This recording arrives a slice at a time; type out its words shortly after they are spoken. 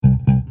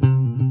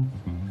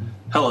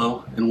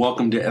Hello, and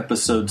welcome to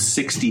episode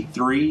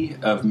 63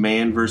 of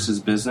Man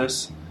vs.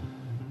 Business.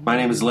 My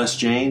name is Les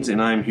Janes,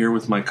 and I am here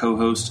with my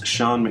co-host,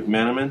 Sean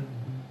McManaman.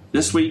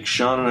 This week,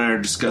 Sean and I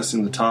are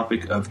discussing the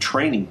topic of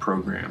training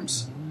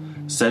programs,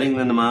 setting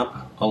them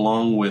up,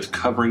 along with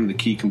covering the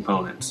key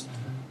components.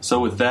 So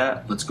with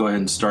that, let's go ahead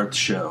and start the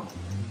show.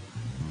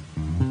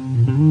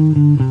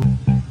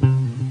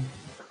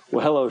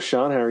 Well, hello,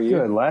 Sean. How are you?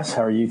 Good, Les.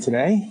 How are you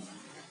today?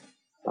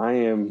 I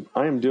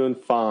am doing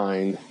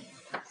fine.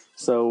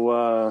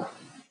 So,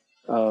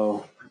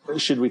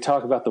 should we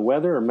talk about the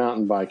weather or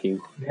mountain biking?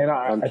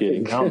 I'm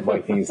kidding. Think mountain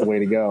biking is the way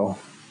to go.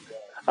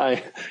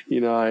 I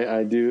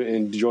do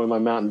enjoy my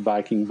mountain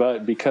biking,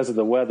 but because of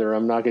the weather,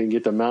 I'm not going to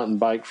get to mountain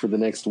bike for the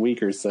next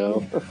week or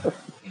so.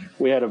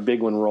 We had a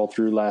big one roll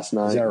through last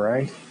night. Is that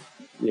right?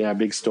 Yeah,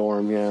 big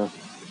storm. Yeah,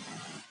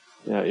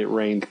 it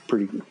rained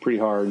pretty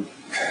hard.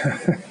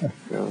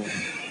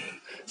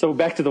 So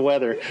back to the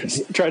weather.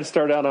 Try to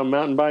start out on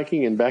mountain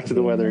biking and back to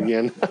the weather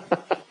again.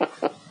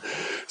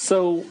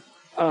 So,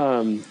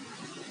 2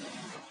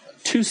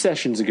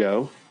 sessions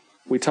ago,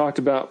 we talked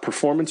about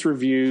performance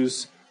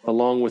reviews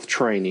along with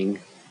training,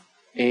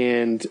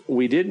 and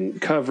we didn't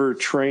cover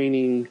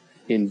training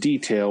in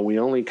detail. We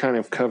only kind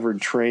of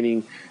covered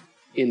training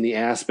in the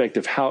aspect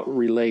of how it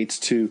relates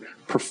to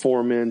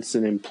performance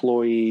and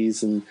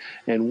employees and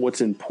what's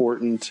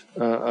important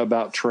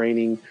about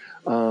training.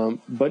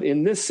 But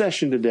in this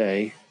session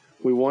today,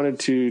 we wanted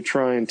to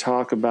try and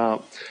talk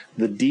about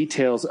the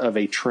details of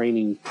a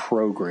training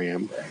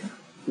program,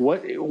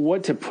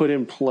 what to put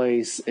in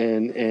place,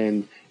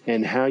 and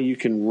how you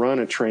can run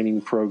a training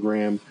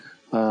program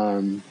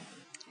and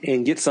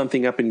get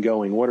something up and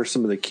going. What are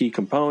some of the key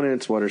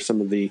components? What are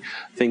some of the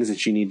things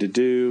that you need to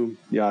do?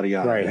 Yada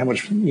yada. Right. How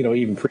much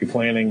even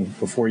pre-planning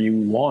before you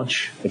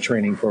launch a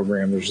training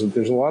program? There's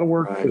a lot of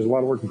work. Right. There's a lot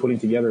of work in putting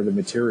together the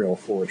material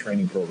for a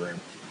training program.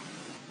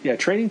 Yeah,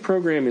 training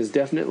program is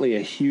definitely a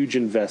huge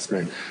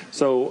investment.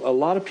 So a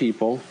lot of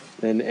people,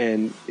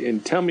 and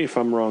tell me if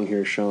I'm wrong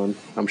here, Sean.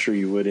 I'm sure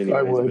you would anyways.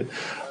 I would.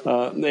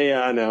 But,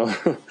 yeah, I know.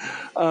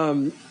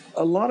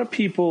 A lot of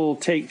people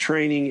take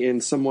training in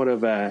somewhat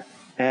of a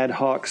ad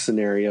hoc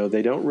scenario.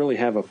 They don't really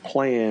have a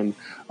plan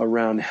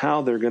around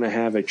how they're going to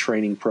have a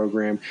training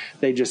program.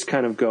 They just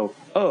kind of go,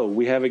 oh,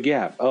 we have a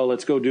gap. Oh,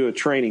 let's go do a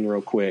training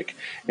real quick.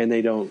 And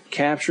they don't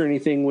capture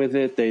anything with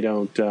it. They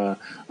don't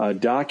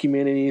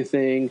document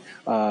anything.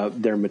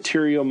 Their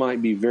material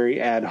might be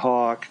very ad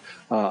hoc.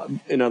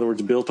 In other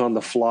words, built on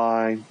the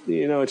fly.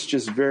 It's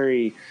just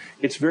very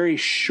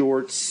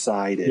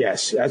short-sighted.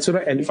 Yes, that's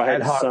what. And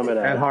ad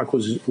hoc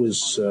was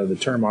the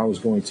term I was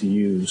going to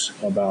use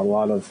about a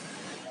lot of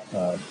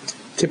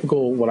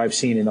typical what I've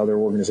seen in other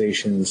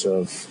organizations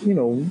of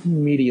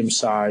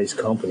medium-sized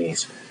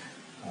companies.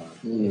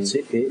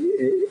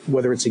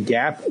 Whether it's a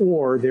gap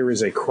or there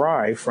is a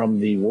cry from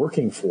the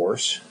working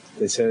force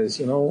that says,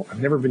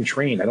 I've never been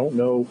trained. I don't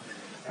know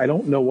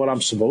what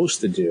I'm supposed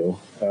to do.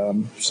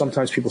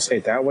 Sometimes people say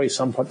it that way.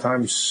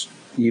 Sometimes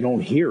you don't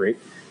hear it,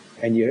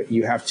 and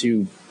you have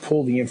to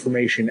pull the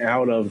information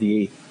out of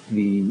the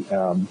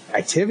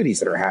activities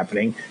that are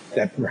happening.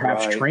 That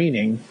perhaps right.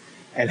 Training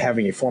and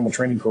having a formal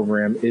training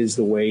program is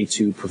the way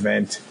to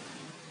prevent,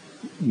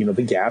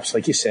 the gaps,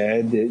 like you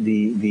said,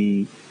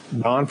 the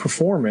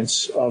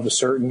non-performance of a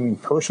certain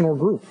person or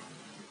group.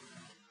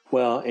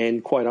 Well,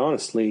 and quite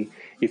honestly,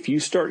 if you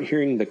start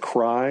hearing the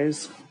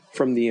cries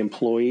from the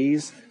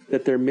employees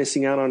that they're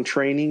missing out on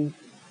training,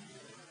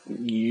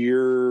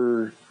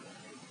 you're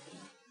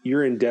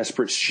in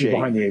desperate shape.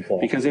 Behind the eight ball.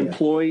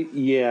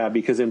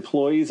 Because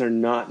employees are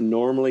not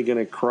normally going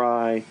to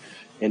cry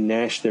and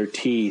gnash their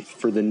teeth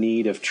for the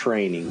need of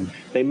training.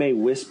 They may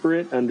whisper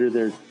it under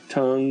their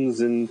tongues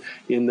and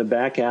in the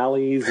back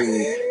alleys and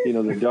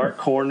the dark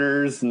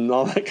corners and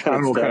all that kind of stuff. I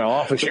don't know what kind of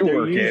office you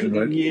work in,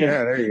 but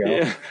yeah, there you go.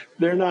 Yeah,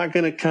 they're not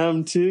going to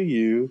come to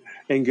you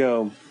and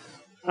go,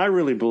 I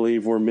really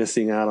believe we're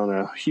missing out on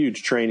a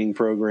huge training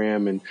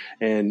program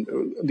and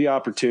the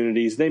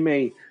opportunities. They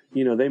may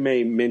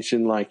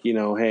mention like,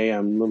 hey,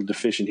 I'm a little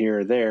deficient here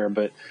or there,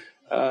 but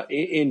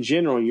in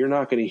general, you're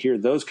not going to hear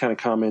those kind of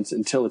comments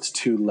until it's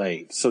too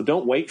late. So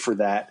don't wait for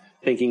that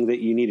thinking that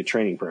you need a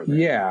training program.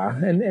 Yeah.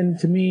 And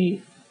to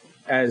me,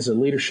 as a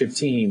leadership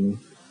team,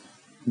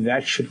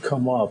 that should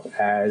come up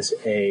as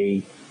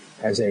a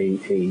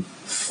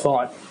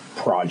thought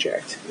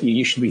project.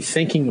 You should be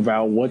thinking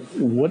about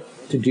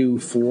what to do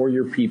for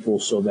your people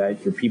so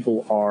that your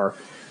people are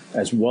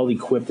as well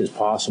equipped as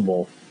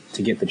possible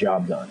to get the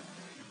job done.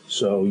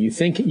 So you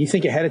think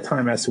ahead of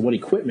time as to what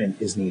equipment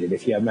is needed.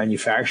 If you have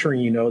manufacturing,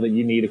 you know that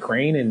you need a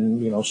crane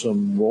and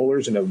some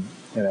rollers and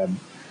a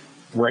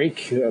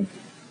brake, a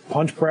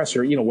punch press,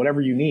 or whatever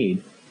you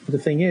need. But the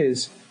thing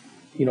is,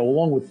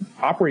 along with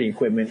operating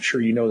equipment,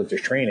 sure that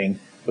there's training,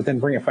 but then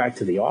bring it back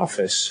to the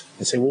office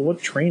and say, well, what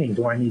training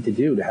do I need to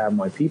do to have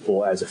my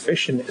people as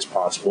efficient as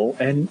possible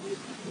and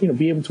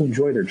be able to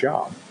enjoy their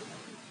job?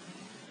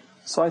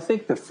 So I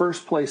think the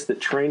first place that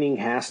training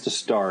has to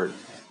start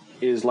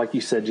is, like you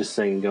said just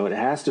saying ago, it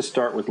has to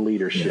start with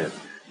leadership.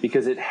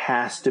 because it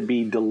has to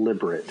be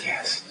deliberate.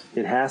 Yes.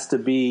 It has to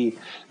be,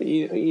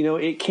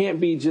 it can't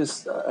be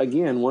just,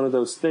 again, one of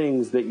those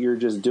things that you're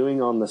just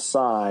doing on the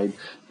side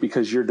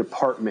because your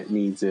department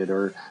needs it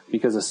or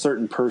because a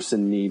certain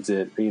person needs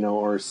it,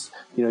 or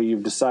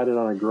you've decided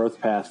on a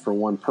growth path for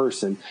one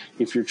person.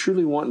 If you're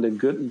truly wanting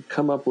to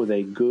come up with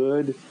a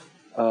good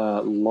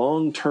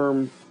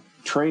long-term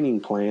training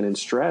plan and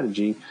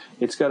strategy,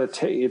 it's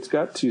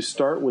got to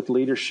start with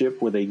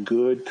leadership with a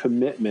good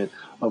commitment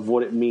of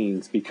what it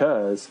means,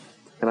 because,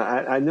 and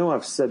I know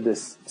I've said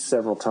this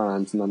several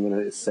times and I'm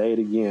going to say it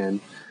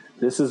again,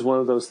 this is one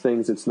of those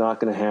things that's not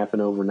going to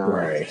happen overnight.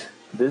 Right.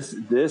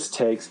 This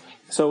takes,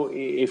 so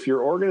if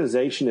your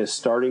organization is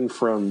starting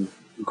from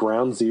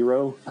ground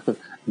zero,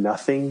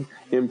 nothing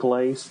in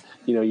place,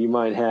 you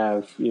might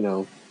have,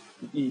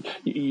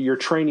 your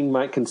training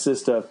might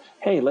consist of,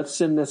 hey, let's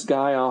send this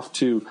guy off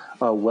to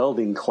a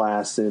welding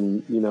class at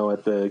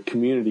the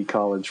community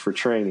college for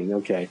training.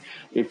 Okay.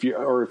 If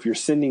you're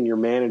sending your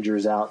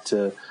managers out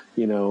to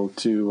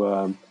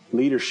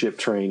leadership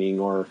training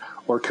or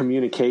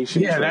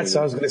communication training. That's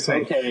what I was going to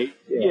say. Okay.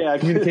 Yeah.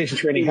 Communication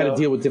training, how to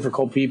deal with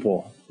difficult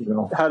people,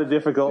 How to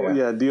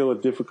deal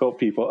with difficult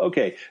people.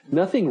 Okay.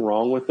 Nothing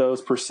wrong with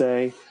those per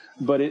se,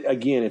 but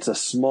it's a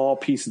small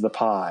piece of the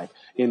pie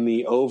in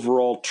the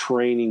overall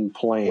training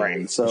plan.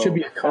 Right. So it should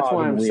be a cog that's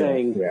why I'm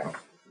saying, yeah.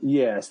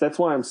 Yes, that's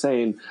why I'm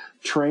saying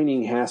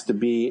training has to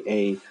be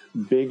a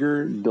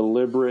bigger,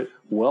 deliberate,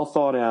 well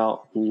thought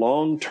out,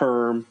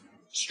 long-term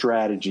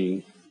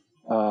strategy.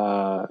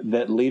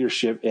 That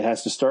leadership, it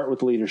has to start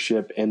with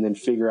leadership and then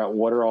figure out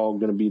what are all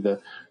going to be the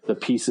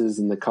pieces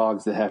and the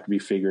cogs that have to be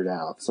figured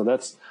out. So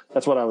that's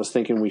what I was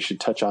thinking we should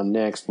touch on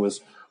next,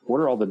 was what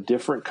are all the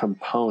different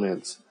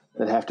components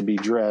that have to be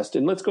addressed.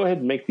 And let's go ahead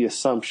and make the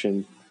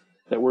assumption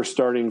that we're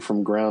starting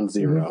from ground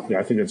zero. Mm-hmm. Yeah,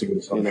 I think that's a good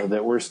assumption.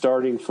 That we're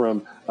starting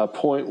from a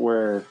point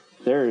where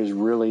there is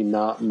really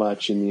not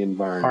much in the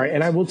environment. All right,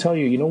 and I will tell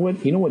you, you know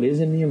what is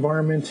in the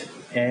environment,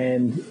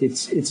 and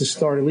it's a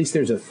start. At least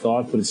there's a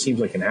thought, but it seems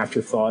like an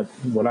afterthought.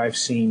 What I've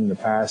seen in the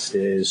past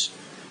is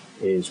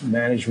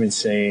management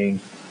saying,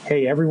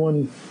 "Hey,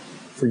 everyone,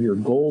 for your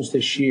goals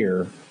this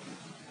year,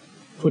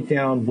 put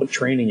down what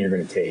training you're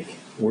going to take,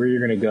 where you're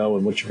going to go,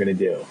 and what you're going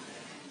to do."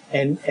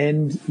 And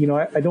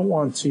I don't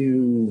want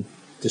to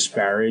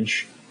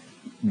disparage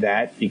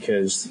that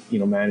because,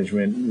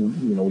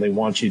 management, they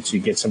want you to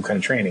get some kind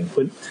of training.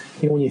 But,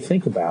 when you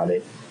think about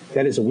it,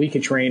 that is a week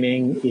of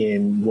training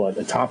in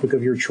a topic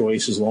of your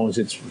choice, as long as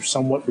it's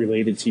somewhat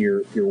related to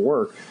your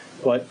work.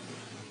 But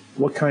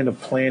what kind of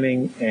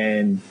planning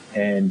and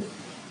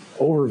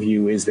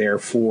overview is there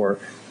for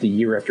the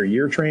year after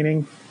year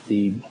training,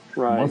 the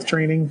month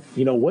training?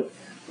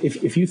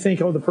 If you think,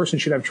 the person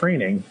should have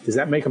training, does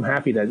that make them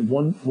happy that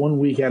one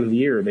week out of the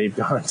year they've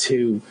gone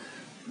to,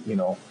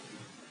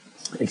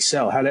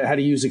 Excel, how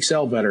to use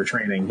Excel better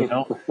training,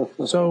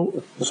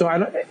 So I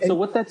don't. So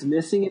what that's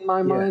missing in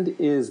my mind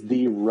is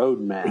the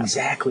roadmap.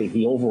 Exactly,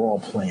 the overall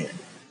plan.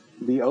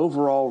 The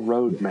overall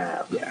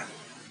roadmap. Yeah.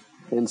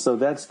 And so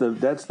that's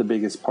the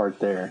biggest part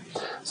there.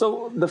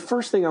 So the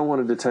first thing I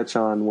wanted to touch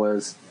on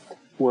was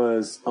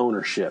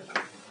ownership.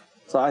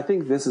 So I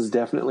think this is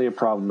definitely a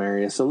problem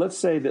area. So let's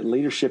say that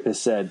leadership has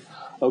said,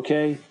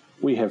 okay,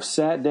 we have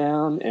sat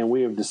down and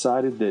we have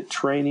decided that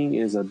training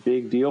is a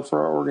big deal for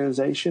our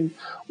organization.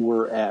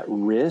 We're at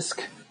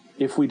risk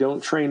if we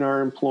don't train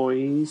our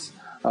employees.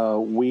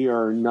 We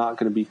are not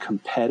going to be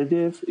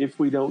competitive if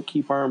we don't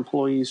keep our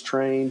employees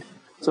trained.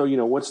 So,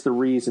 what's the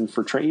reason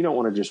for training? You don't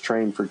want to just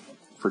train for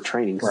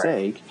training's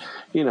sake,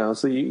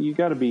 so you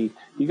got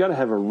to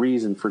have a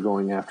reason for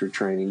going after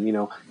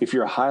training. If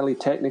you're a highly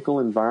technical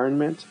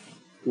environment,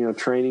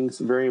 training's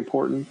very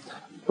important.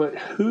 But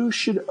who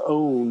should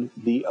own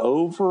the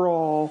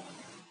overall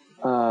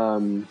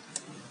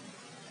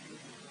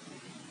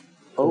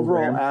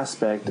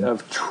aspect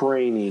of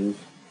training?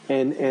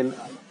 And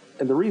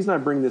the reason I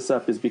bring this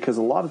up is because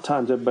a lot of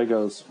times everybody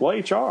goes, well,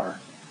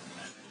 HR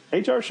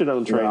should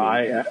own training.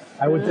 No,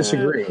 I would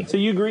disagree. So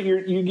you grit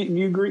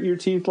your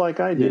teeth like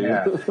I do.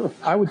 Yeah,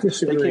 I would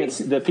disagree.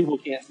 That people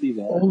can't see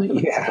that.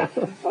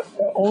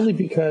 Only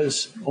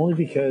because.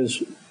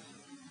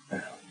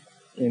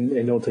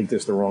 And don't take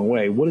this the wrong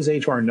way. What does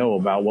HR know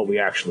about what we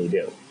actually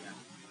do?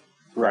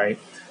 Right?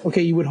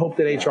 Okay, you would hope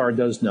that HR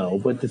does know,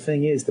 but the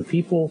thing is, the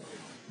people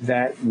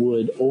that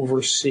would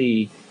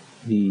oversee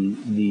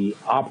the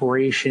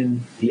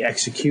operation, the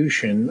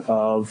execution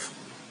of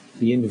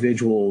the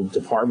individual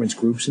departments,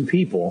 groups, and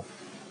people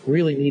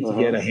really need to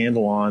get a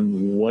handle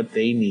on what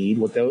they need,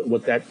 what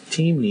that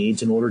team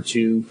needs in order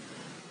to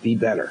be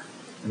better.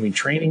 I mean,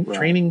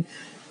 training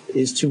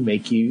is to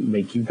make you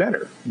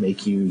better,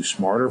 make you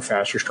smarter,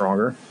 faster,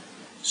 stronger.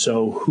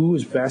 So who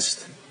is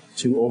best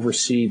to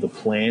oversee the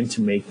plan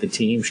to make the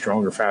team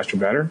stronger, faster,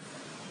 better?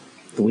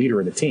 The leader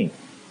of the team.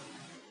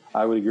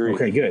 I would agree.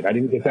 Okay, good. I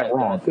didn't get that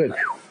wrong. Good.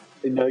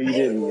 No, you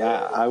didn't.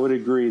 I would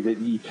agree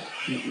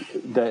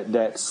that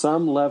that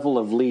some level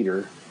of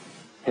leader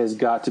has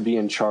got to be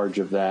in charge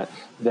of that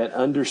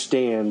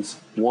understands,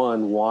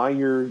 one, why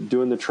you're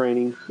doing the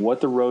training,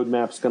 what the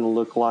roadmap's going to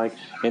look like,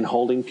 and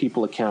holding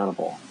people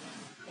accountable.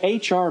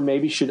 HR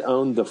maybe should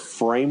own the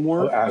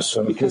framework.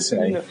 Because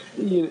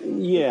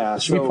yeah,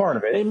 should be part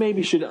of it. They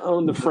maybe should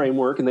own the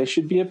framework, and they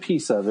should be a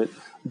piece of it.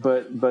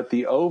 But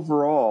the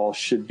overall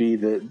should be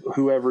that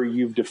whoever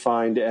you've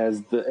defined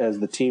as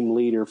the team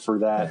leader for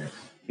that,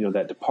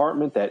 that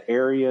department, that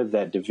area,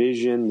 that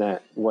division,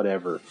 that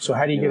whatever. So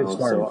how do you get it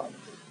started?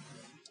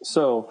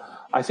 So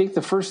I think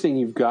the first thing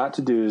you've got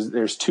to do is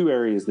there's two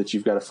areas that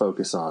you've got to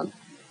focus on.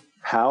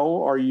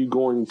 How are you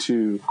going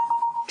to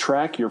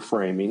track your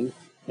framing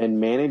and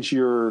manage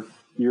your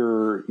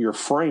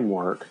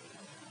framework?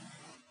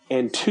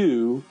 And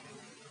two,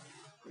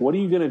 what are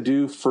you going to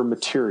do for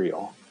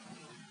material?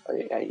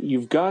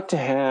 You've got to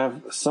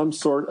have some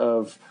sort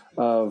of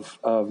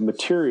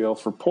material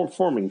for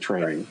performing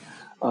training.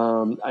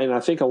 And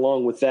I think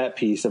along with that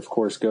piece, of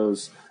course,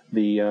 goes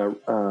the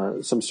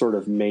some sort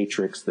of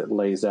matrix that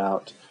lays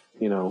out,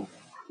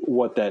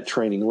 what that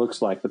training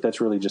looks like. But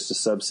that's really just a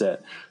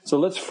subset. So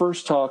let's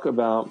first talk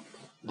about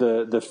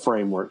the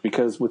framework,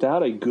 because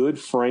without a good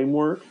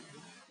framework,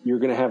 you're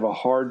going to have a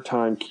hard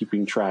time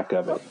keeping track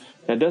of it.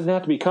 Now, it doesn't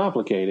have to be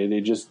complicated.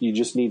 You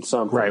just need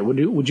something. Right.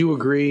 Would you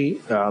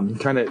agree?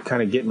 Kind of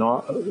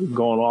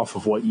going off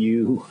of what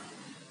you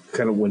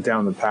kind of went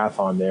down the path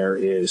on there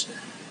is,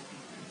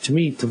 to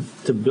me,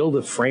 to build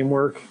a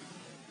framework,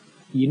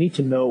 you need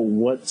to know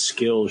what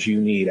skills you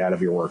need out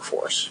of your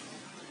workforce.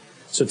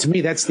 So to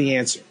me, that's the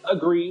answer.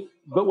 Agree.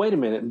 But wait a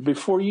minute.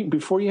 Before you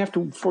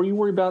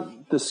worry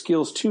about the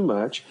skills too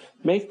much,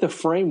 make the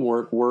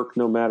framework work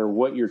no matter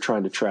what you're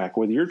trying to track.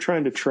 Whether you're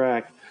trying to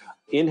track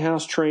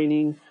in-house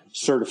training,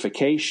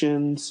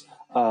 certifications,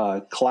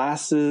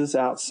 classes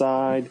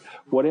outside,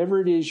 whatever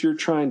it is you're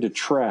trying to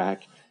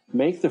track,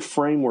 make the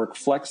framework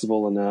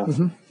flexible enough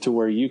to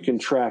where you can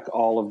track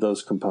all of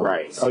those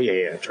components. Right. Oh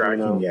yeah.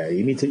 Tracking. Yeah.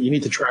 You need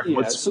to track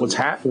what's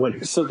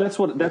happening. So that's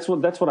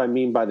what I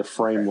mean by the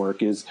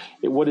framework is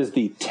what is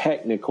the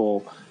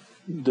technical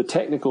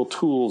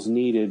tools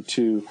needed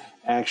to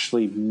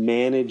actually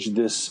manage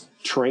this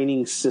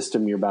training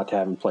system you're about to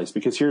have in place.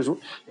 Because here's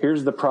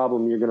the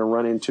problem you're going to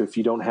run into if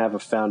you don't have a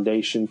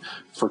foundation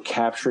for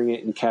capturing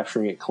it and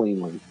capturing it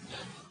cleanly.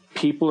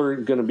 People are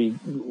going to be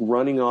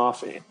running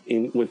off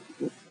with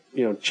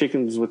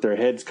chickens with their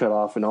heads cut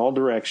off in all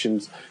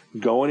directions,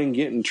 going and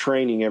getting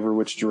training every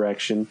which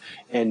direction,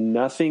 and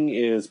nothing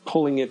is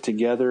pulling it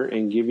together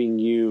and giving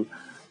you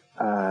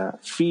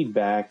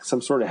feedback,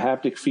 some sort of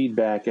haptic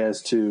feedback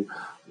as to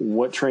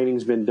what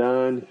training's been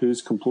done,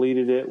 who's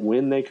completed it,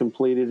 when they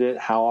completed it,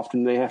 how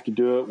often they have to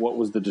do it, what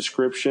was the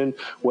description,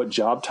 what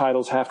job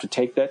titles have to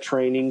take that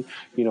training,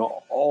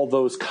 all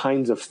those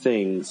kinds of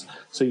things.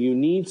 So you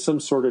need some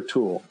sort of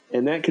tool.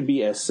 And that could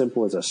be as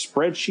simple as a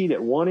spreadsheet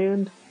at one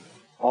end,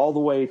 all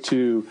the way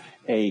to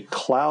a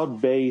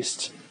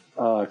cloud-based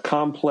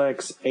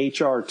complex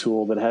HR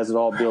tool that has it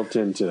all built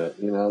into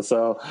it.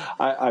 So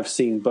I've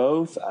seen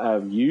both.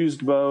 I've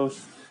used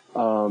both.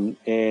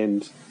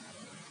 And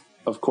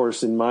of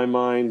course, in my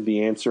mind,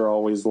 the answer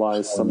always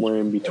lies somewhere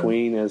in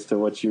between as to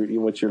what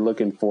you're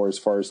looking for as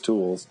far as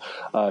tools.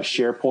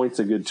 SharePoint's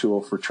a good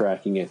tool for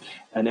tracking it.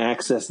 An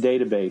Access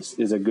database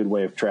is a good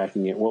way of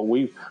tracking it. What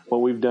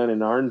we've done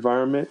in our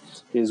environment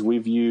is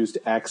we've used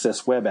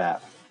Access Web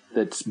App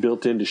that's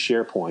built into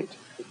SharePoint.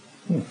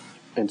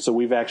 And so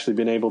we've actually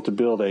been able to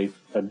build a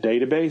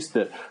database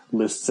that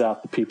lists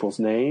out the people's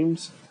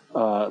names,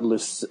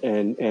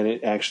 and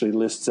it actually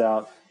lists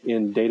out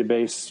in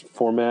database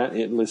format.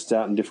 It lists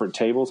out in different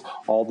tables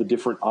all the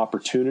different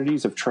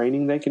opportunities of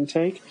training they can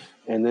take.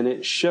 And then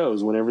it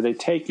shows whenever they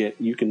take it,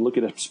 you can look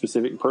at a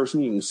specific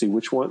person. You can see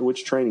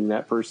which training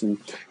that person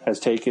has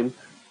taken,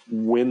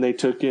 when they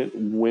took it,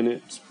 when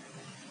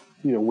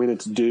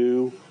it's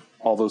due,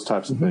 all those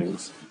types of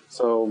things.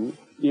 So,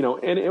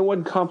 and it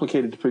wasn't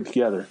complicated to put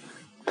together.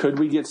 Could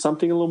we get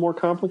something a little more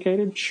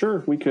complicated?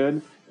 Sure, we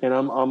could. And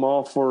I'm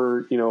all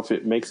for, if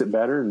it makes it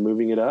better and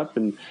moving it up,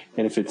 and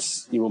if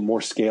it's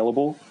more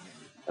scalable,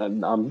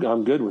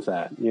 I'm good with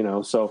that.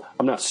 So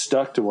I'm not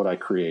stuck to what I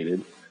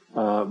created.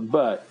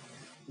 But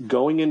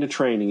going into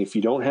training, if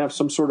you don't have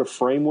some sort of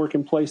framework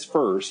in place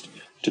first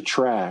to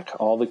track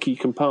all the key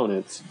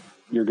components,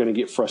 you're going to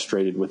get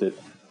frustrated with it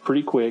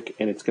pretty quick,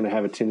 and it's going to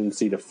have a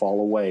tendency to fall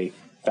away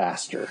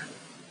faster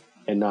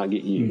and not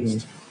get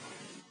used.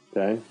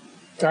 Okay.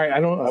 All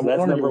right,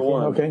 that's number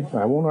one. Okay,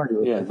 I won't argue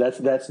with you.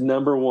 That's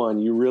number one.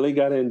 You really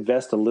got to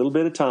invest a little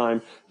bit of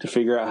time to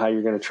figure out how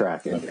you're going to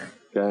track it.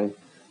 Okay.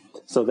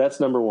 So that's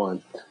number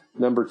one.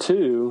 Number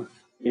two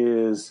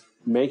is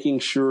making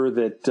sure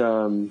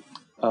that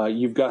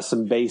you've got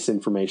some base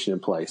information in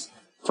place.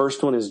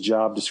 First one is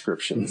job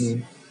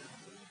descriptions.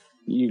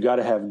 You got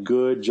to have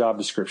good job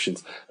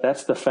descriptions.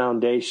 That's the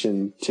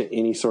foundation to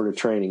any sort of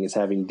training, is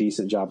having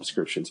decent job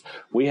descriptions.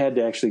 We had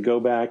to actually go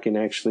back and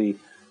actually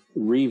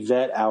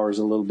re-vet ours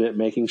a little bit,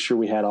 making sure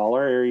we had all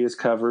our areas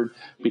covered,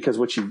 because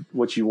what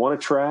you want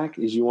to track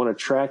is you want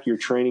to track your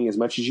training as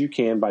much as you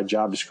can by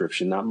job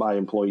description, not by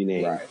employee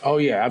name. Right. Oh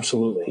yeah,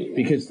 absolutely.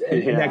 Because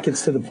and that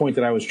gets to the point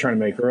that I was trying to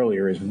make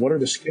earlier, is what are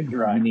the skills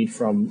you need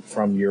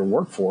from your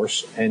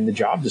workforce, and the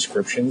job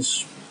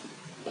descriptions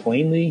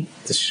plainly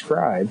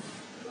describe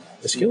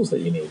the skills that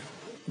you need.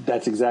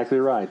 That's exactly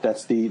right.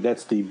 That's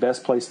the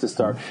best place to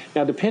start.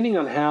 Now, depending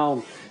on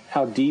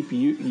how deep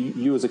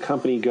you as a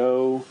company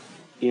go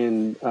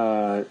in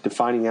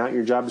defining out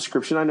your job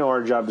description, I know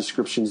our job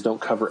descriptions don't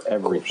cover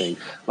everything.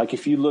 Like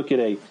if you look at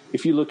a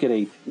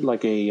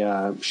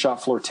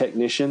shop floor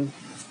technician,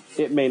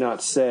 it may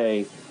not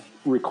say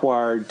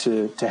required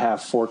to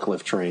have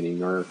forklift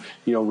training, or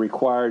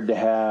required to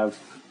have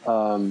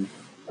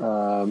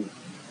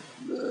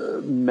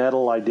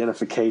metal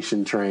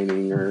identification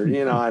training, or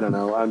I don't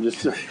know. I'm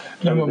just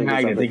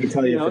magnet. They can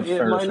tell you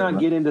it might not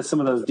get into some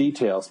of those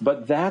details,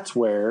 but that's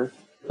where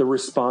the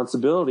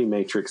responsibility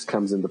matrix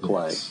comes into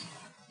play. Yes.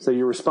 So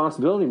your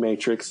responsibility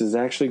matrix is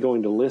actually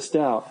going to list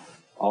out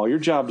all your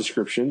job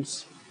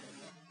descriptions,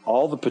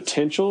 all the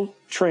potential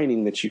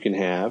training that you can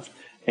have,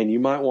 and you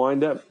might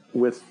wind up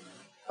with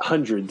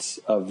hundreds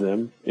of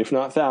them, if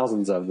not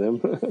thousands of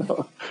them.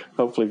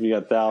 Hopefully, if you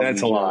got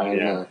thousands, that's a lot.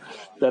 Yeah,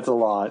 that's a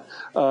lot.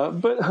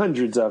 But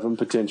hundreds of them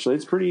potentially.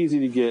 It's pretty easy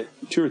to get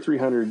 200 or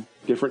 300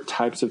 different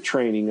types of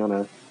training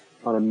on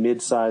a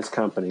mid-sized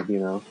company.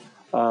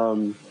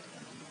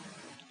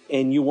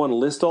 And you want to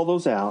list all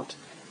those out.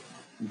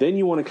 Then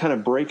you want to kind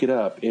of break it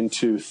up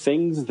into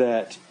things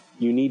that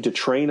you need to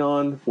train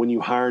on when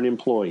you hire an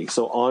employee.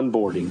 So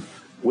onboarding.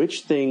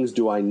 Which things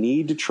do I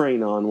need to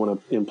train on when an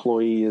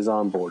employee is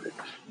onboarded?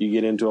 You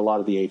get into a lot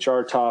of the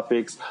HR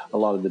topics, a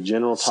lot of the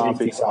general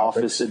topics,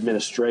 office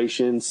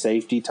administration,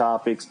 safety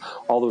topics,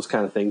 all those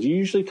kind of things. You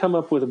usually come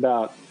up with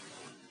about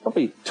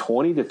probably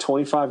 20 to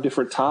 25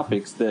 different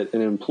topics that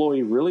an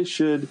employee really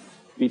should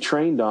be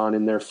trained on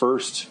in their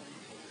first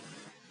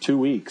 2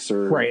 weeks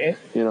or week.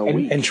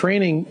 And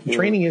training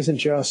isn't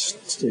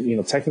just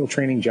technical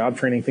training, job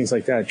training, things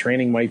like that.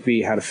 Training might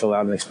be how to fill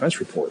out an expense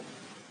report.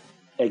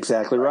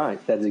 Exactly right.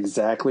 That's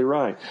exactly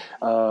right.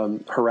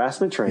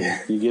 Harassment training.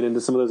 You get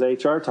into some of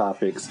those HR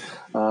topics.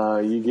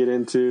 You get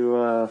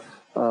into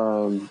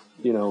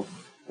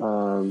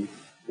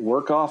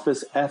work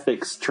office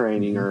ethics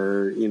training,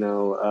 or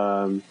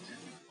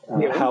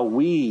how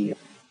we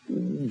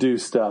do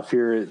stuff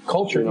here at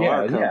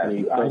our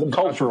company.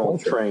 Cultural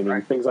training,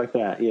 right? Things like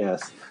that.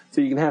 Yes.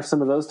 So you can have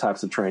some of those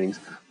types of trainings.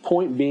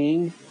 Point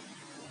being,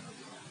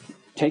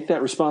 take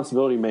that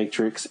responsibility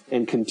matrix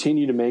and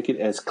continue to make it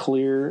as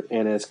clear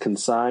and as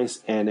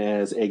concise and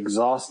as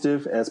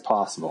exhaustive as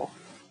possible.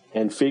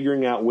 And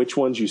figuring out which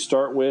ones you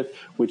start with,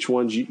 which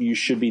ones you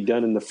should be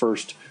done in the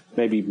first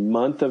maybe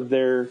month of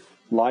their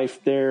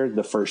life there,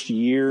 the first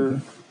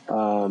year,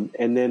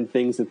 and then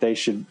things that they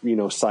should,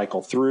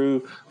 cycle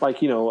through. Like,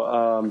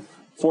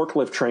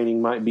 forklift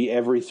training might be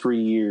every 3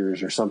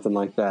 years or something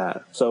like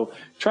that. So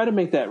try to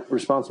make that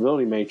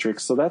responsibility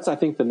matrix. So that's, I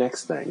think, the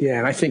next thing. Yeah,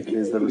 and I think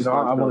is the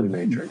responsibility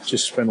matrix.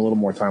 Just spend a little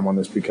more time on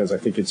this, because I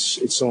think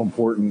it's so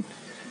important.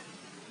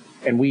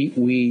 And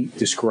we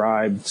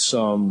described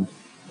some,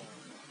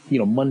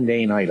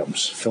 mundane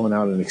items, filling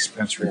out an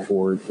expense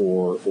report,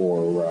 or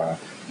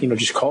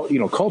just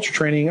culture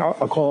training. I'll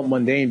call it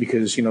mundane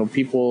because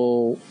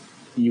people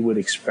you would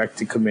expect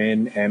to come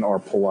in and are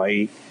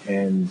polite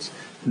and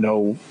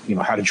know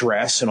how to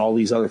dress and all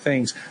these other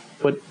things,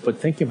 but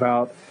think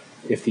about,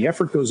 if the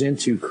effort goes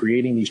into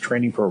creating these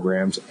training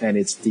programs and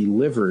it's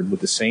delivered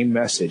with the same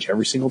message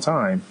every single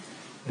time,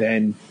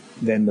 then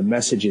the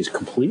message is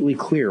completely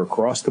clear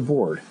across the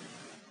board,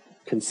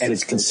 and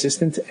it's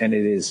consistent, and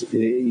it is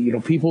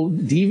people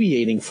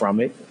deviating from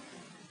it,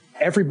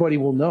 everybody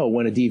will know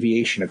when a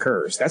deviation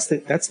occurs. That's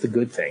the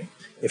good thing.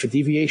 If a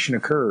deviation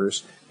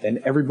occurs,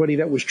 then everybody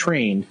that was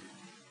trained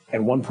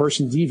and one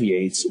person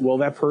deviates, well,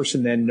 that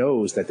person then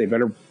knows that they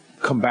better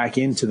come back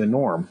into the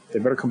norm.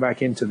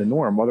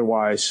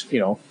 Otherwise,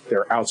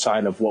 they're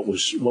outside of what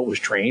was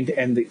trained,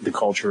 and the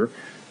culture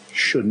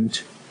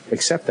shouldn't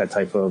accept that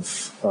type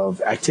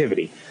of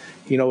activity.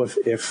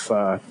 If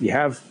you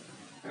have,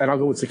 and I'll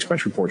go with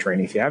expense report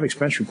training. If you have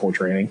expense report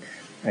training,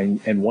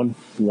 and one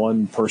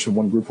person,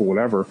 one group, or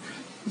whatever,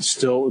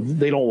 still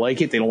they don't like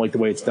it, they don't like the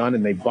way it's done,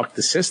 and they buck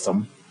the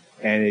system,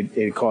 and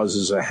it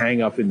causes a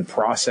hang up in the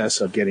process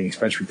of getting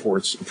expense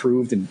reports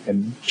approved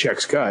and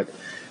checks cut,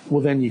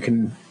 well, then you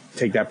can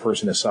take that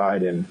person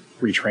aside and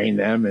retrain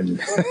them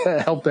and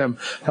help them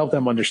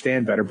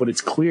understand better. But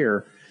it's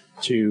clear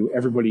to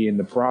everybody in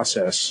the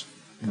process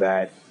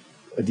that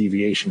a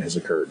deviation has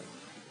occurred.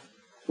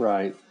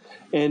 Right.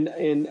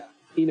 And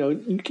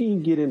you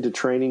can get into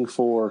training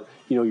for,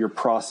 your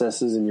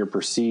processes and your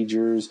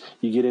procedures.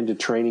 You get into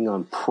training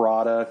on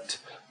product,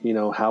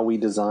 how we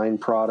design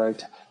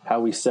product, how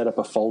we set up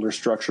a folder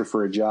structure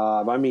for a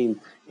job. I mean,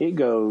 it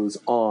goes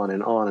on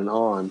and on and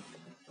on.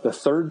 The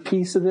third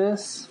piece of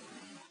this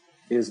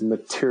is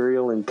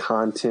material and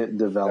content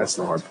development. That's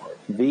the hard part.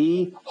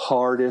 The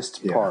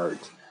hardest part.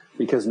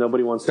 because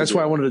nobody wants to. That's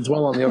why I wanted to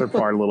dwell on the other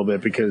part a little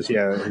bit, because you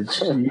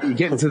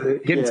get into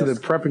the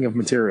prepping of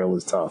material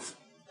is tough.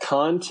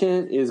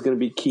 Content is going to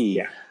be key.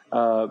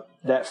 Yeah.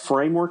 That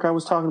framework I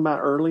was talking about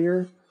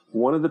earlier,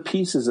 one of the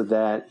pieces of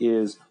that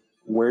is,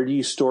 where do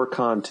you store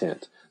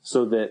content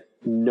so that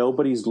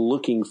nobody's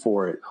looking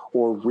for it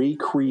or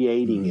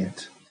recreating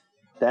it?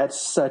 That's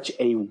such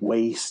a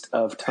waste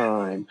of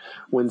time.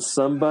 When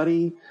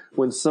somebody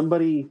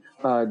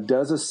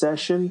does a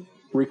session,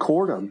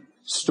 record them,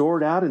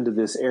 store it out into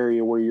this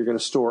area where you're going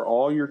to store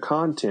all your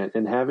content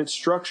and have it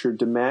structured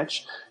to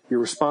match your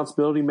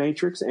responsibility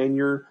matrix and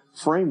your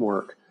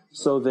framework,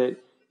 so that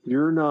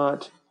you're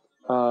not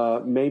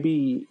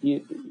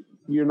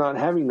you're not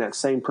having that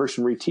same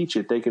person reteach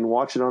it. They can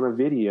watch it on a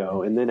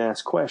video and then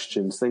ask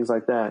questions, things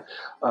like that.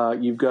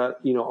 You've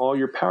got, all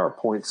your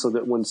PowerPoints, so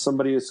that when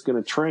somebody is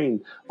going to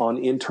train on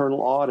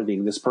internal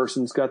auditing, this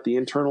person's got the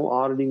internal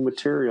auditing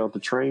material to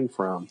train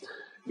from.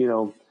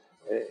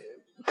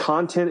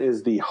 Content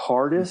is the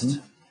hardest,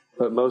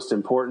 but most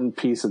important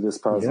piece of this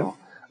puzzle.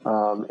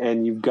 Yeah.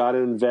 And you've got to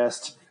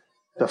invest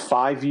the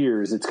 5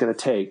 years it's going to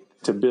take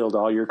to build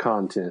all your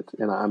content.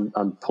 And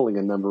I'm pulling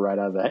a number right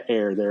out of the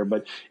air there,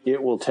 but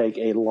it will take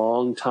a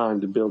long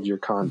time to build your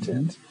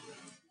content.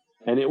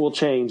 And it will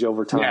change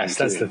over time. Yes,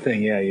 that's the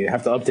thing. Yeah, you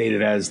have to update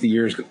it as the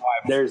years go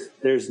by.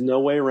 There's no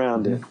way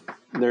around it.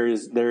 There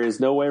is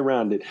no way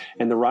around it.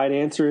 And the right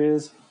answer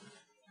is,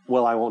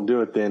 well, I won't do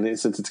it then,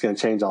 since it's going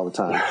to change all the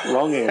time.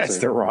 Wrong answer. That's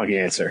the wrong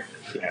answer.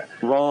 Yeah.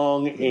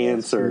 Wrong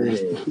answer.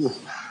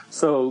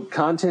 So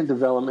content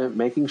development,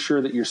 making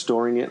sure that you're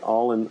storing it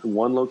all in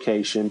one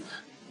location,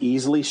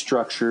 easily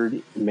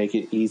structured, make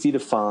it easy to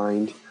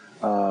find,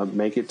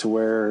 make it to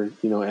where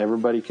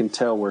everybody can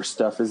tell where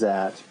stuff is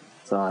at.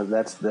 So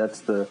that's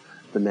the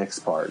next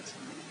part.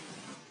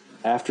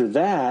 After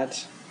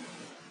that,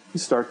 you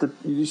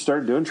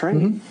start doing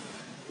training,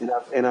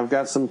 and I've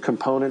got some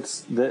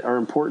components that are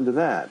important to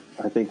that.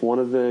 I think one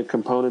of the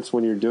components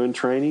when you're doing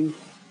training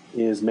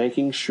is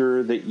making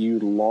sure that you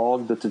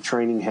log that the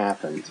training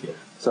happened. Yeah.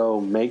 So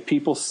make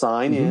people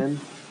sign in,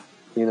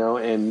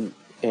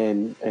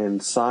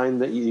 and sign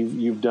that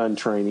you've done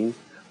training.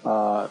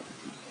 The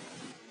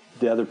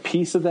other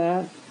piece of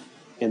that,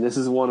 and this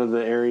is one of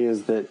the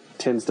areas that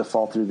tends to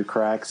fall through the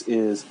cracks,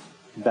 is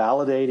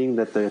validating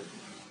that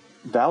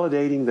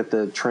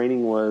the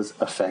training was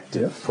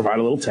effective. Yep. Provide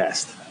a little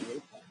test.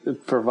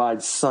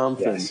 Provide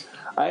something. Yes.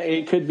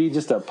 It could be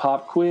just a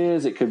pop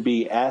quiz. It could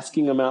be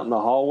asking them out in the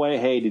hallway,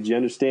 hey, did you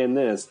understand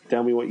this?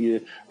 Tell me what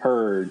you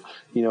heard.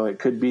 It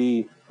could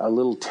be a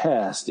little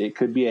test. It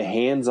could be a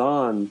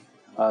hands-on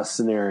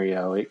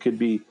scenario. It could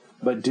be,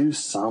 but do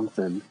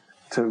something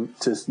to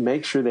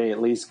make sure they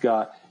at least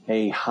got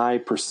a high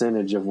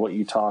percentage of what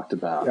you talked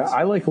about. Yeah,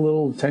 I like a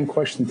little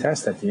 10-question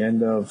test at the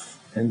end of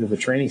the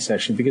training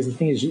session, because the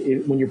thing is,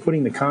 when you're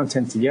putting the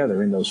content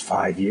together in those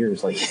 5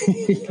 years, like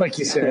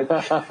you said,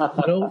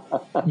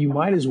 you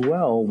might as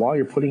well, while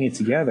you're putting it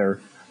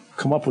together,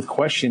 come up with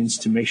questions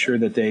to make sure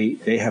that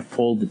they have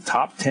pulled the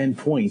top 10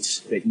 points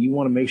that you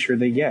want to make sure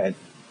they get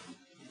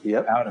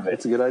out of it.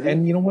 It's a good idea.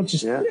 And you know what?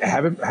 Just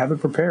have it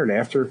prepared.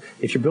 After,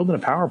 if you're building a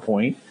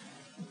PowerPoint,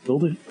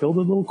 build a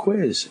little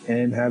quiz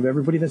and have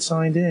everybody that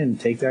signed in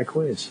take that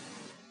quiz.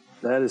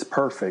 That is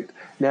perfect.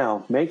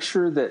 Now, make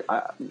sure that,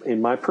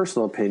 in my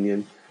personal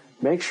opinion,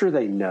 make sure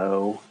they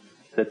know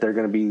that they're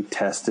going to be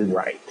tested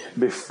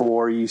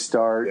before you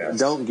start. Yes.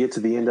 Don't get to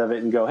the end of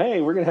it and go,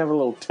 hey, we're going to have a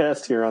little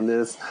test here on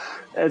this.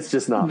 That's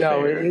just not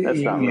fair. That's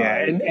not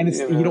right. And it's,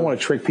 you don't want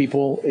to trick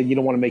people. You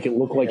don't want to make it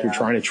look like you're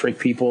trying to trick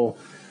people.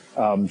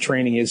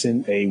 Training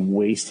isn't a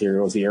waste, here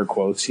goes the air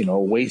quotes, a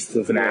waste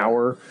of an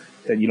hour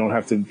that you don't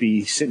have to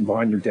be sitting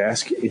behind your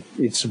desk.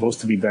 It's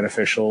supposed to be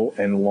beneficial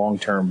and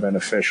long-term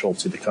beneficial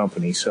to the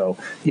company. So,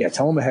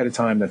 tell them ahead of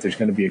time that there's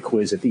going to be a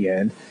quiz at the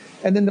end.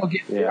 And then they'll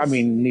get,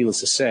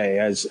 needless to say,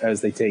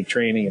 as they take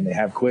training and they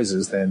have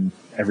quizzes, then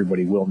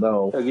everybody will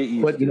know.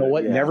 But you know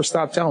what? Yeah. Never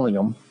stop telling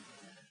them,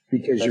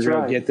 because you're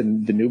going to get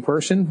the new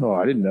person. Oh,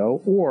 I didn't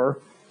know. Or,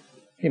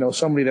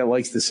 somebody that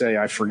likes to say,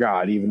 I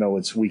forgot, even though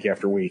it's week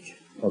after week.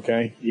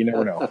 Okay? You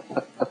never know.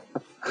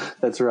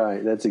 That's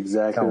right. That's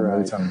exactly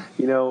right.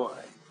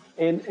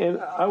 And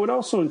I would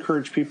also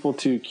encourage people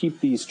to keep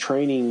these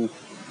training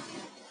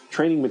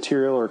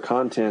material or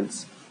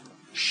contents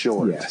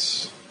short.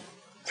 Yes.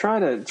 Try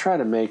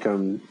to make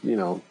them,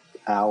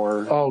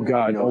 hour. Oh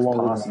God, no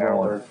longer than an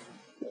hour.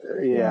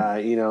 Yeah,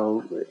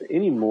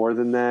 any more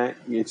than that,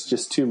 it's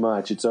just too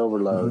much. It's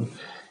overload. Mm-hmm.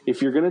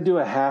 If you're going to do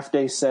a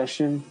half-day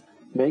session,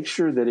 make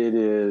sure that it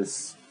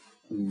is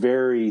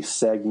very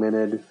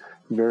segmented,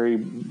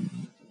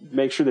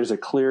 make sure there's a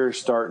clear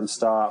start and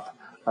stop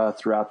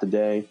throughout the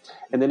day.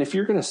 And then if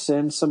you're going to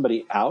send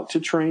somebody out to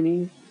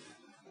training,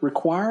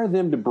 require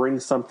them to bring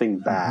something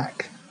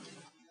back.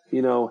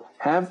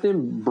 Have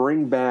them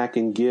bring back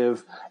and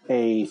give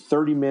a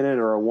 30-minute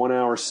or a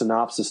 1-hour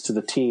synopsis to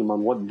the team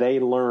on what they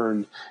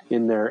learned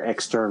in their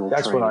external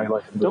training. That's what I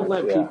like to do. Don't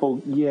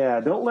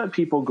let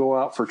people go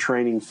out for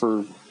training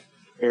for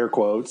air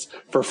quotes,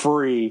 for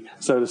free,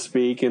 so to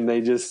speak. And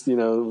they just,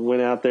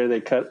 went out there,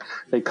 they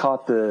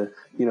caught the,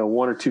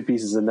 one or two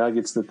pieces of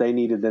nuggets that they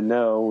needed to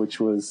know, which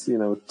was,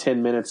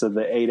 10 minutes of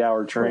the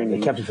 8-hour training.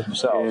 They kept it to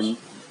themselves.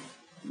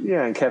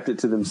 And kept it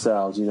to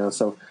themselves,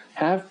 So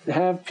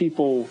have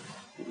people,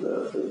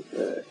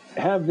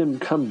 have them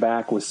come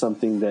back with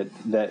something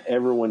that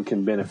everyone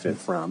can benefit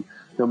from,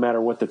 no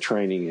matter what the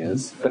training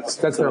is. That's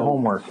their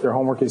homework. Their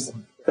homework is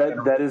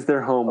that is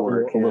their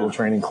homework. A little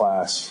training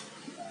class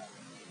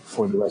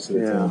for the rest of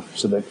the team.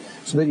 So that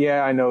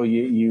yeah, I know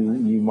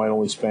you might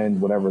only spend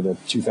whatever the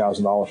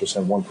 $2,000 to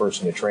send one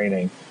person to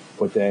training,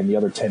 but then the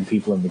other 10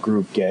 people in the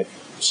group get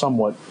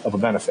somewhat of a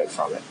benefit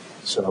from it.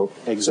 So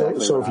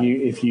exactly. So right.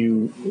 if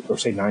you or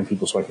say 9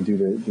 people, so I can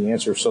do the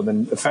answer. So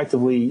then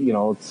effectively,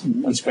 you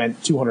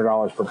spent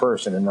 $200 per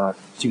person and not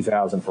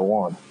 $2,000 for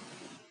one.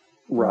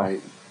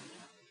 Right.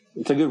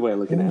 It's a good way of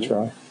looking at it.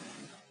 Try.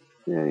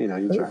 Yeah,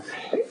 you try.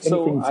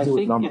 So I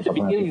think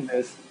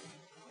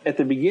at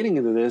the beginning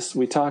of this,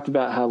 we talked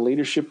about how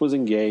leadership was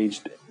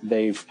engaged.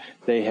 They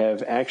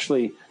have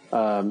actually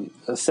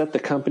set the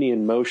company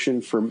in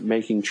motion for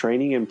making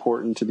training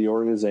important to the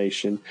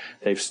organization.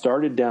 They've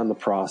started down the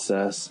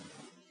process,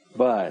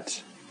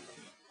 but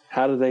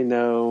how do they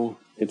know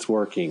it's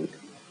working?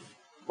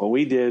 What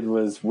we did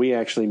was we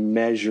actually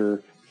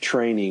measure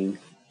training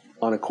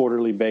on a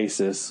quarterly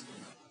basis.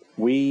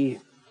 We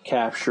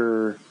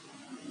capture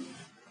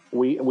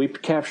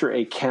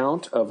a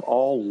count of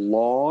all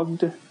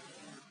logged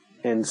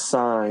and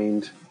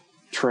signed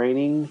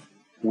training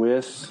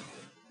with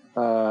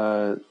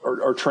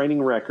or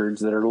training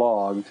records that are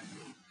logged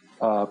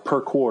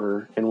per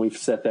quarter, and we've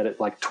set that at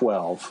like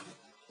 12.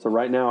 So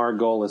right now our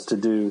goal is to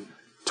do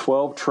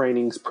 12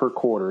 trainings per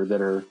quarter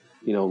that are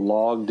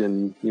logged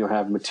and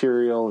have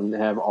material and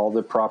have all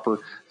the proper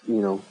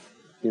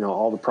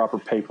all the proper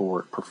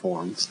paperwork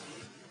performed.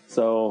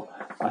 So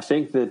I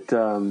think that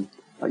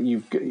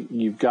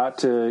you've got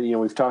to,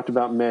 we've talked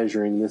about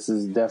measuring. This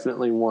is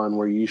definitely one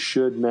where you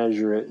should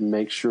measure it and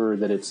make sure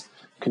that it's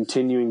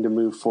continuing to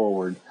move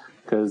forward,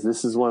 because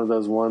this is one of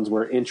those ones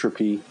where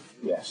entropy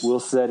will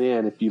set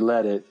in if you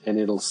let it, and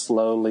it'll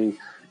slowly,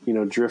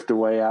 drift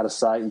away out of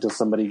sight until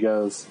somebody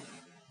goes,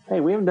 hey,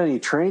 we haven't done any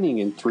training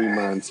in 3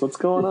 months. What's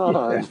going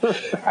on?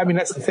 I mean,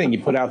 that's the thing. You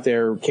put out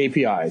there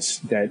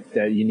KPIs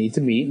that you need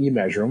to meet, and you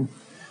measure them.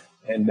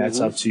 And that's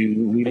up to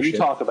leadership. And you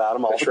talk about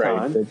them all the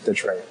time.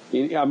 That's right.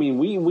 I mean,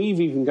 we've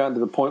even gotten to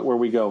the point where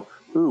we go,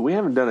 ooh, we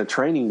haven't done a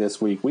training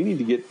this week. We need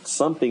to get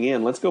something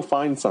in. Let's go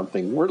find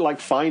something. We're like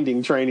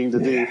finding training to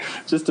do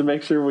just to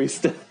make sure we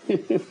stay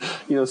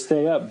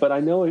up. But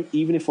I know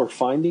even if we're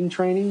finding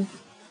training,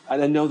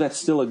 I know that's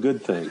still a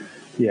good thing.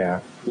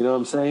 Yeah. You know what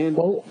I'm saying?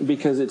 Well,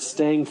 because it's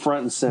staying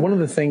front and center. One of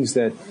the things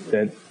that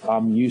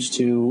I'm used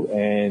to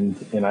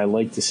and I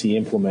like to see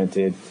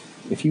implemented,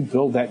 if you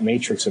build that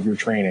matrix of your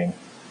training,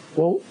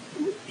 well,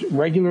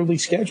 regularly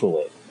schedule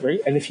it, right?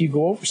 And if you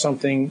go over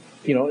something,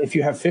 if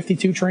you have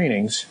 52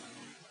 trainings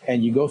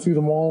and you go through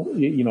them all,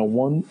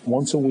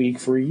 once a week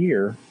for a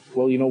year,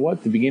 well, you know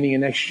what? The beginning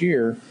of next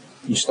year,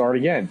 you start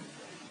again.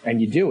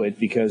 And you do it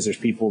because there's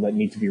people that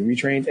need to be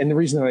retrained. And the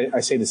reason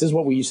I say this is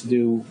what we used to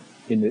do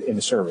in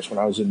the service when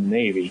I was in the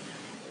Navy.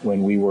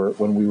 When we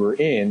were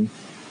in,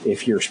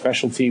 if your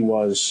specialty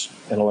was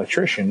an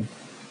electrician,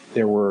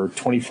 there were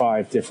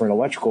 25 different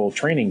electrical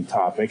training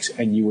topics,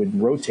 and you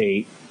would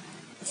rotate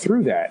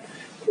through that,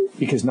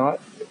 because not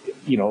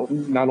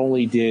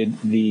only did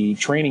the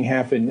training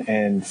happen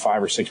and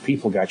 5 or 6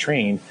 people got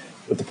trained,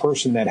 but the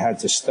person that had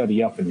to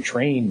study up and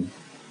train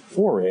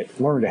for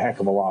it learned a heck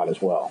of a lot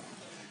as well.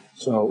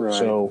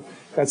 So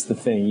that's the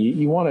thing.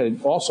 You want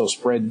to also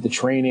spread the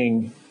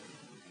training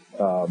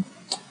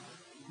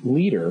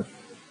leader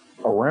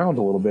around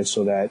a little bit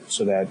so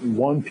that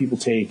one, people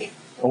take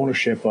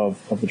ownership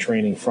of the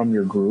training from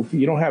your group.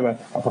 You don't have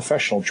a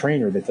professional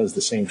trainer that does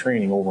the same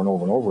training over and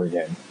over and over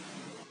again.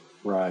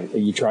 Right.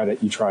 You try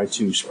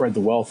to spread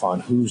the wealth on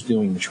who's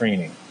doing the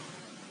training.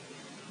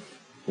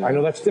 Yeah. I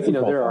know that's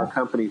difficult. There are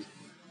companies.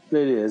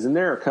 It is, and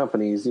there are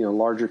companies.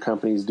 Larger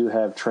companies do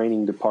have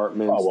training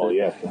departments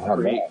that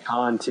create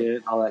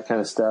content, all that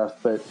kind of stuff.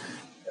 But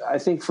I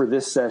think for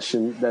this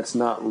session, that's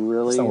not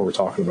really. That's not what we're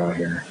talking about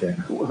here. Yeah.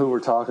 Who we're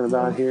talking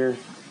about here.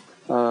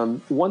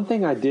 One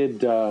thing I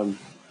did.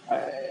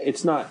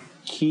 It's not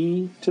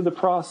key to the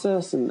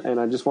process, and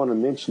I just want to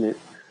mention it.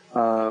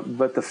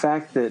 But the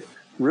fact that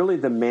really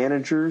the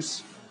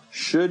managers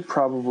should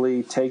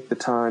probably take the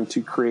time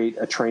to create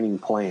a training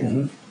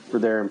plan for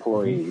their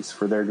employees,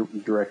 for their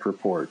direct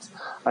reports.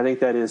 I think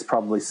that is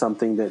probably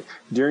something that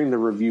during the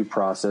review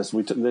process,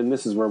 then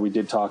this is where we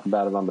did talk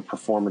about it on the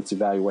performance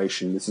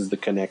evaluation. This is the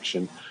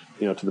connection,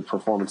 to the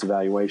performance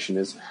evaluation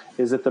is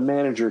that the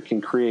manager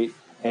can create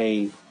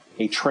a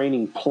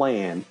training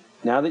plan.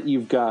 Now that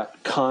you've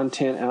got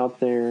content out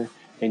there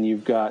and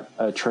you've got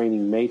a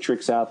training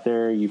matrix out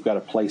there, you've got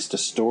a place to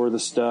store the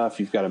stuff,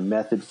 you've got a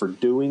method for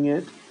doing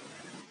it,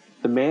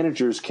 the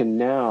managers can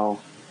now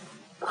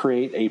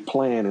create a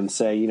plan and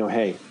say,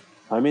 hey,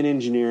 I'm in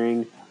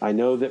engineering, I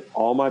know that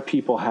all my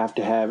people have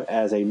to have,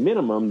 as a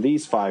minimum,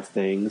 these 5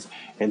 things.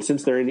 And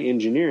since they're in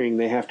engineering,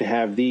 they have to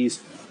have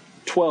these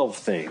 12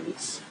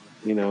 things.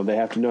 You know, they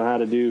have to know how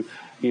to do,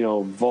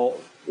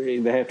 vault.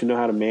 They have to know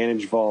how to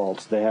manage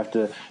vaults. They have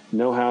to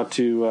know how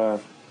to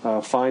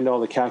find all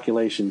the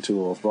calculation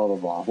tools, blah, blah,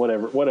 blah,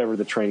 whatever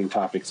the training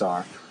topics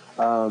are.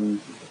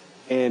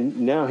 And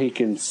now he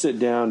can sit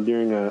down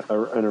during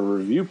a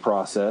review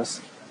process,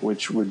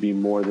 which would be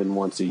more than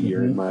once a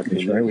year, in my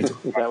opinion. Right.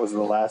 That was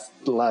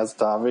the last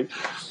topic.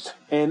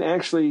 And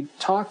actually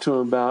talk to him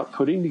about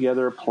putting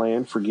together a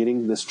plan for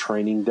getting this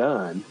training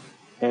done.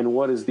 And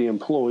what is the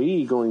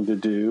employee going to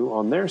do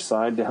on their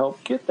side to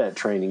help get that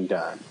training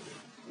done?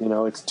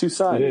 It's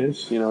two-sided. It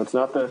is. It's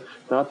not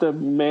the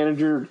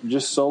manager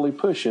just solely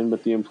pushing,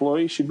 but the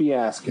employee should be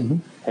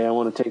asking, hey, I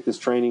want to take this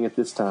training at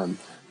this time.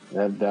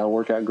 That'll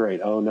work out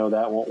great. Oh, no,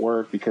 that won't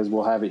work because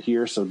we'll have it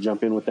here, so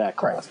jump in with that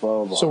class. Blah,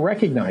 blah, blah. So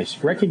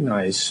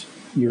recognize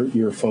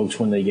your folks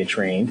when they get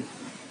trained,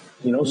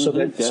 so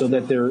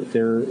that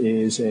there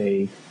is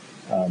a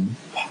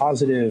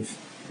positive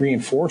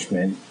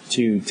reinforcement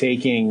to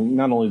taking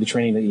not only the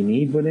training that you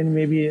need, but then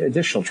maybe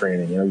additional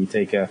training. You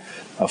take a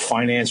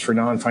finance for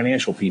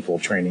non-financial people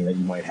training that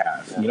you might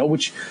have,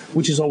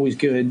 which is always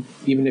good,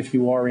 even if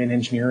you are in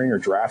engineering or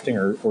drafting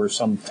or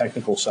some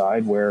technical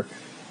side where,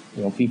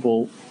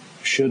 people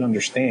should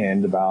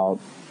understand about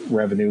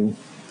revenue,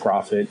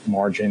 profit,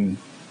 margin,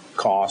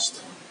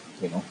 cost,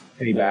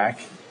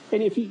 payback.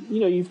 And if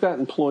you've got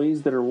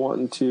employees that are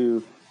wanting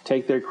to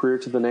take their career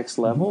to the next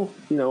level,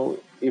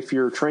 if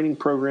your training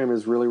program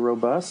is really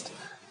robust,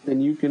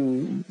 then you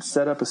can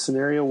set up a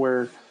scenario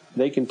where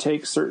they can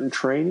take certain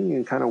training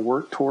and kind of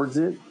work towards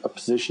it. A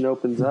position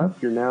opens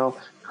up. You're now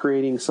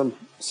creating some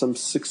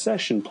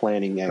succession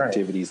planning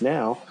activities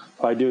now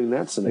by doing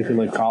that scenario.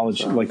 Like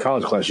college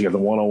classes, you have the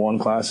 101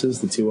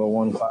 classes, the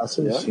 201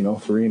 classes,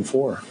 3 and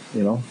 4,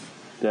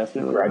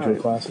 Definitely. Graduate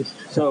classes.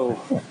 So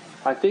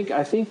I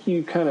think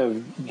you kind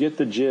of get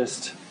the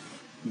gist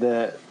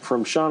that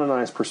from Sean and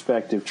I's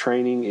perspective,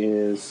 training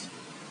is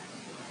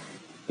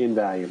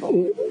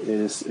invaluable.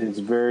 It's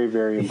very,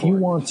 very important. If you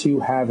want to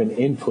have an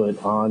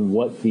input on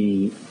what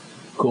the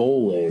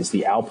goal is,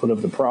 the output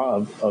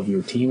of of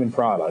your team and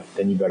product,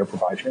 then you better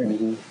provide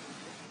training.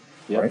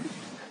 Yep. Right?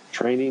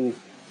 Training,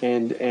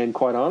 and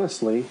quite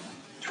honestly,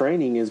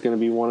 training is going to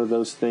be one of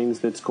those things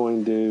that's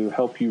going to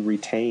help you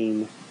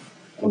retain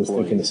I was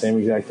thinking the same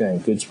exact thing.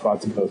 Good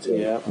spot to go to.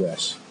 Yep.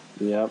 Yes.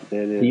 Yep,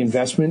 it is. The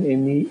investment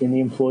in the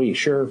employee,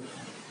 sure,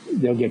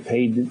 they'll get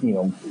paid,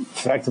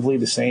 effectively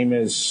the same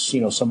as,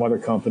 some other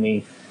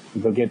company.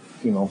 They'll get,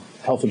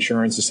 health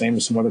insurance the same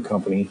as some other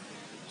company.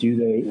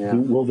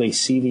 Will they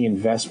see the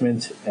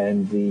investment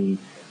and the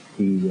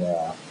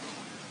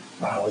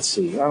let's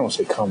see, I don't want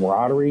to say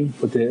camaraderie,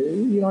 but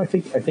I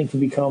think to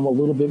become a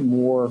little bit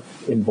more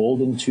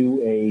emboldened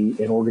to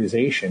an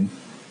organization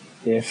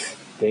if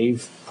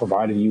they've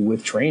provided you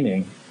with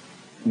training.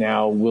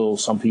 Now, will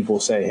some people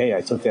say, hey,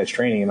 I took that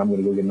training and I'm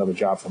going to go get another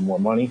job for more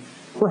money?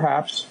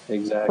 Perhaps.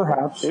 Exactly.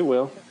 Perhaps. It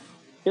will.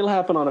 It'll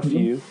happen on a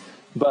few.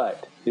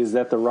 But is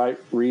that the right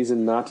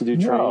reason not to do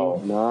training?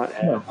 No. Not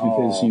at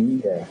all.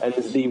 That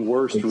is the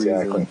worst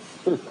reason.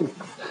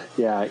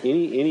 Yeah.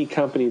 Any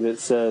company that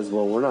says,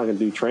 well, we're not going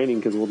to do training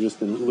because we'll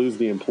just lose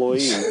the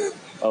employee.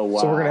 Oh, wow.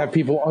 So we're going to have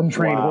people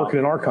untrained working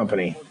in our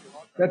company.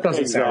 That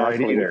doesn't sound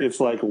right either. It's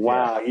like,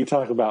 wow, you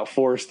talk about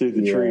forest through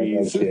the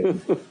trees.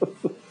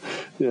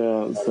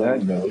 Yeah. So.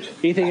 That note.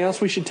 Anything else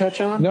we should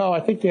touch on? No, I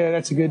think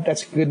that's a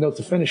good note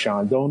to finish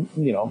on.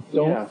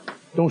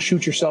 Don't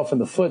shoot yourself in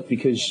the foot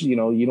because you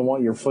don't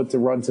want your foot to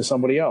run to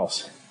somebody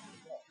else.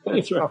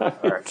 That's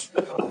right.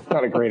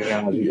 Not a great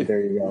analogy, but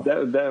there you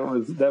go.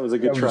 That was a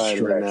good try at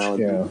an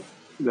analogy. Yeah.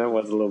 That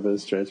was a little bit of a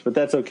stretch, but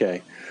that's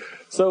okay.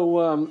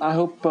 So I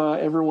hope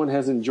everyone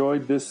has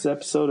enjoyed this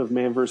episode of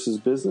Man vs.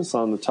 Business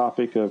on the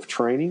topic of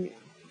training.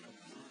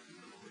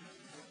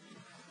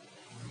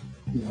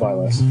 Bye,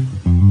 Les.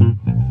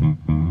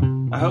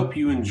 I hope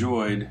you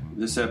enjoyed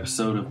this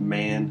episode of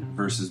Man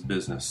vs.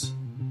 Business.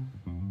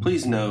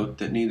 Please note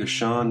that neither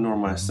Sean nor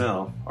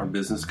myself are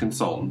business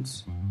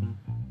consultants.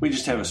 We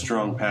just have a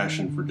strong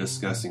passion for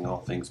discussing all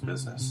things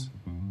business.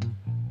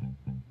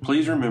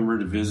 Please remember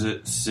to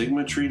visit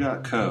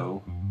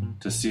sigmatree.co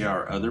to see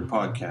our other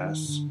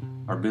podcasts,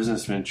 our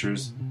business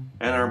ventures,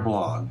 and our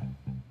blog.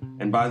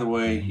 And by the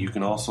way, you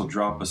can also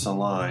drop us a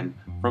line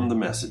from the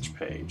message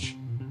page.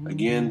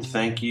 Again,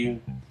 thank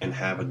you and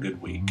have a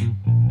good week.